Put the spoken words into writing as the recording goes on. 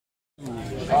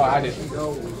Oh, I did.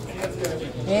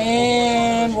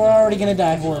 And we're already gonna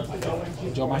die for it.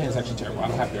 Joe, my hand's actually terrible. I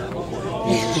don't have barrel core.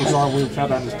 These are weird. Fell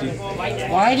down the steep.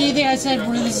 Why do you think I said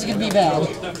this is gonna be bad? We'll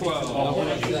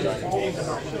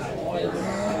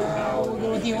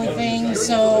go with the only thing.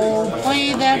 So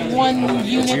play that one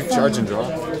unit. Did you charge and draw?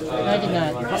 I did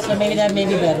not. So maybe that may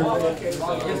be better.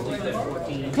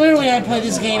 Clearly, I play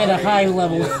this game at a high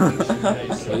level.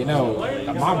 Well, you know,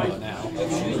 a Mamba now.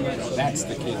 That's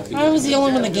the kid. I was the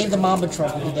only one that gave the Mamba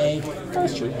trouble today.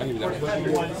 That's true. I give you that.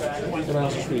 Everyone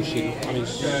else is pretty shitty. I mean,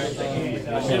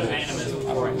 my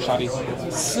favorite. Shoddy.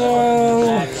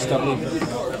 So, Stubbly.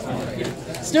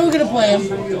 still gonna play him.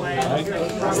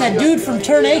 It's that dude from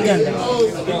Turn A Gundam.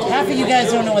 Half of you guys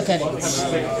don't know what that is.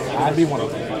 I'd be one of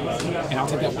them. And I'll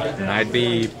take that one. And I'd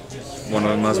be one of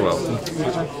them as well.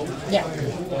 Yeah.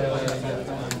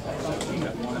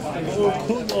 We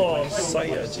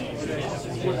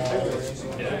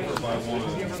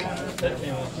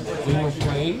will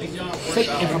play fake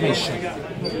information.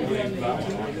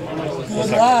 Good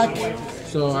luck.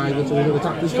 So I get to read the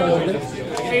top of these cards.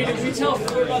 Hey, did we tell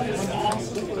Ford about this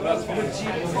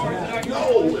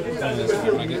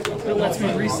It lets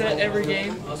me reset every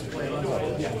game.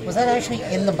 Was that actually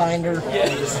in the binder?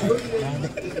 Yes.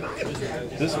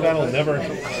 This battle never.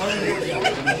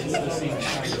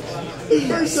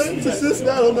 First sentence is this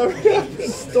battle never happened.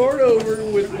 Start over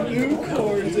with new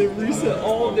cards and reset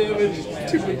all damage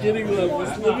to beginning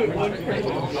levels. Limit one credit.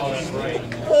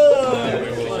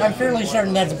 I'm fairly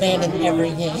certain that's banned in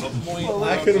every game.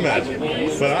 I could imagine,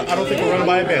 but I don't think we're running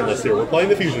by a ban list here. We're playing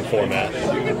the fusion format,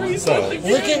 so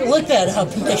Look that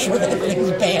up and make sure that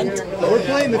thing's banned. we're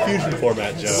playing the fusion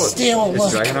format, Joe. Still, It's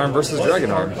look. Dragon Arm versus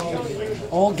Dragon Arm.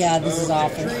 Oh god, this is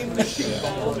awful.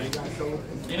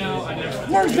 You know, I never.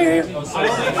 Where's Barry? I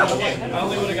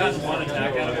only would have gotten one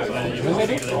attack out of it.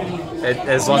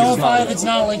 As long as No it's five, not. it's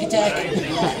not a link attack.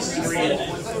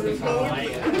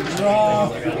 Draw.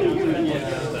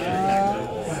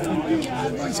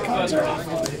 These cards are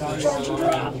charge and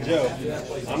draw. Joe,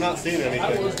 I'm not seeing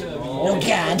anything. Oh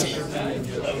god.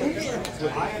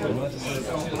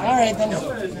 Alright then.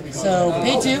 So,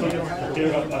 pay 2.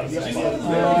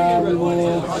 We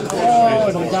will. Oh,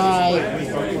 it'll die.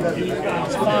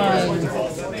 It's fine.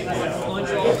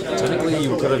 Technically,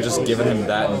 you could have just given him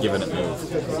that and given it move.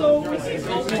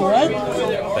 What?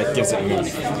 That gives it move.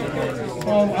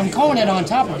 Well, I'm calling it on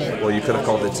top of it. Well, you could have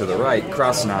called it to the right,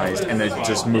 cross-nized, and then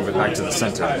just move it back to the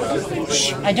center.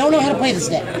 I don't know how to play this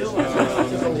deck.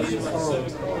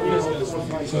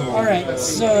 Alright,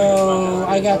 so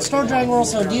I got Star Dragon Roll,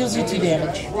 so it deals you 2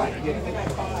 damage.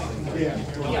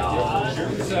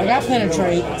 I got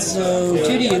Penetrate, so 2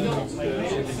 to you.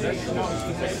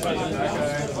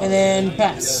 And then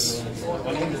pass.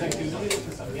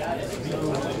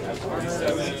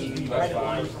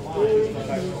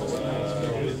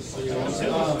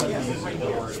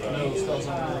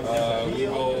 We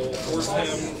will force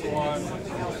him on.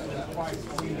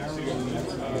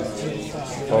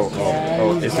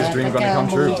 Oh, is his dream going to come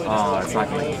true? Oh, it's not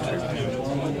going to come true.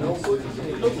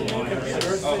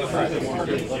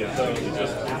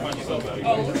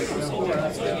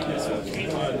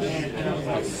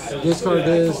 Discard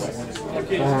this.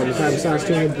 If I have a size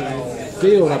 10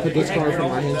 field, I put this card from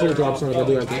my hand to the drop zone. I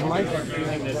do at the end of life.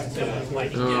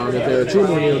 If they're a true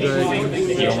Neo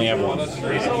Dragon, You only have one.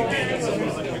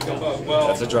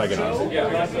 That's a Dragon Arm.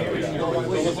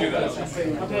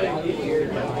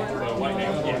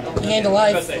 Hand of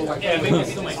life.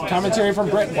 commentary from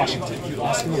Brett Washington.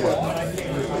 Lost in the world.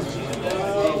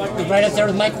 Right up there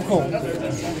with Michael Cole.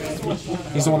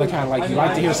 He's the one that kind of like you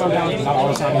like to hear sometimes, not all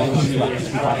the time. You like to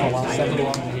speak for a while.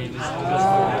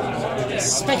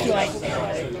 Speculate.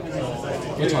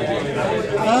 Which one?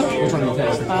 Huh? Which one do you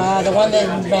pick? The one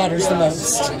that matters the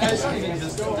most.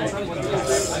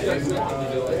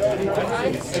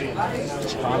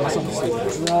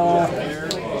 Draw.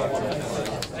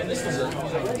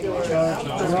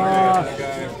 Draw.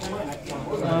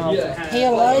 Pay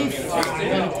a life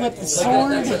and equip the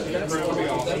sword.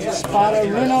 Spot a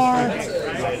Runar.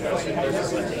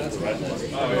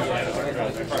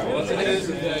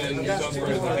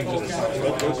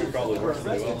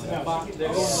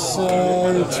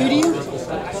 So 2 to you.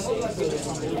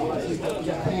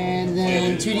 And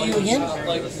then 2 to you again.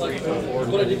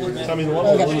 Tell me the one.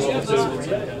 Okay.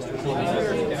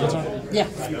 Yeah.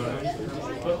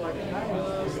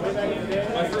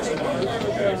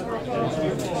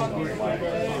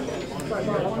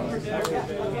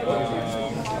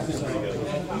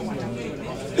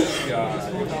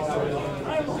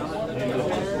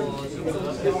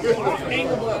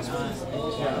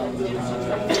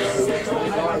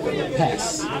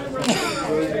 Pass.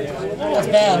 That's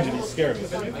bad.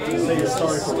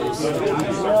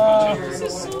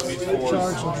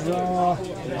 Charge and draw.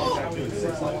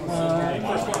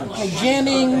 Okay,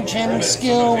 jamming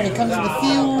skill when it comes to the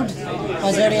field.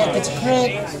 My Zodiac gets a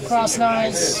crit, cross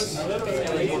nice. 3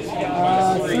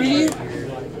 to you.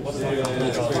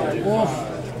 Oh.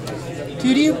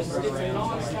 2 to you.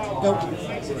 Nope.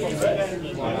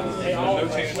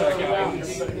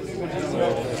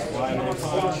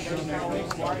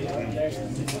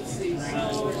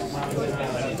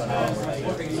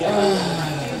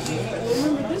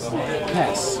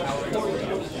 Pass.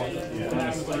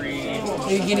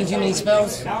 Are you getting too many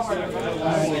spells? Alright.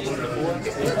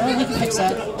 Well, we can fix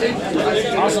that.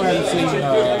 I also haven't seen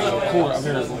Core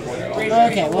Miracle.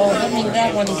 Okay, well, I mean,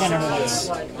 that one kind of relates.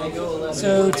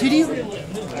 So, 2 to you?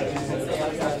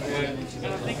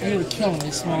 You were killing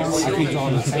me, Smalls. I keep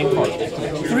drawing the same card.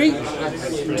 3?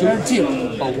 Or 2?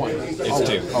 Or 1. It's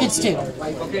 2. It's 2.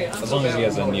 As long as he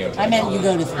has a Neo. I meant you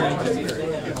go to 3.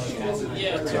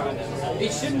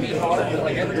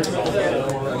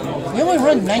 You only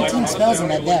run 19 spells in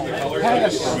that deck.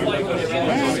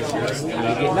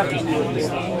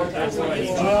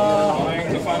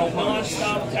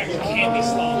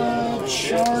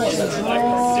 Charge and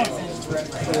draw.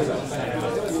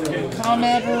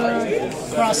 Commander,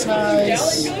 cross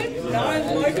nice. 2.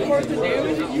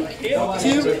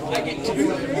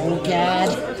 Oh god.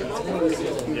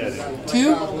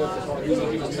 2.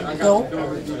 Go.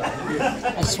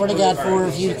 I swear to God, 4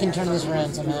 if you can turn this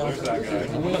around somehow.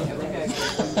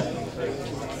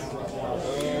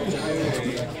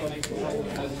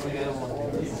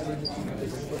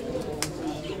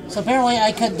 So apparently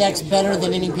I cut decks better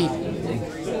than any people.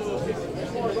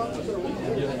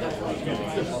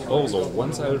 Oh, it was a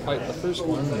one-sided fight the first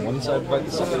one, and one-sided fight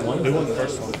the second one. Who won the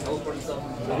first one?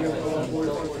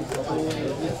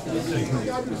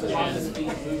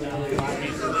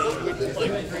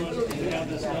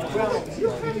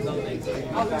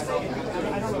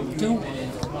 2.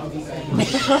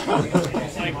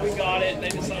 Like, we got it, and they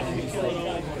decided to kill it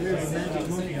all.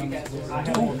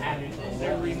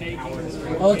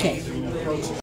 2. Okay.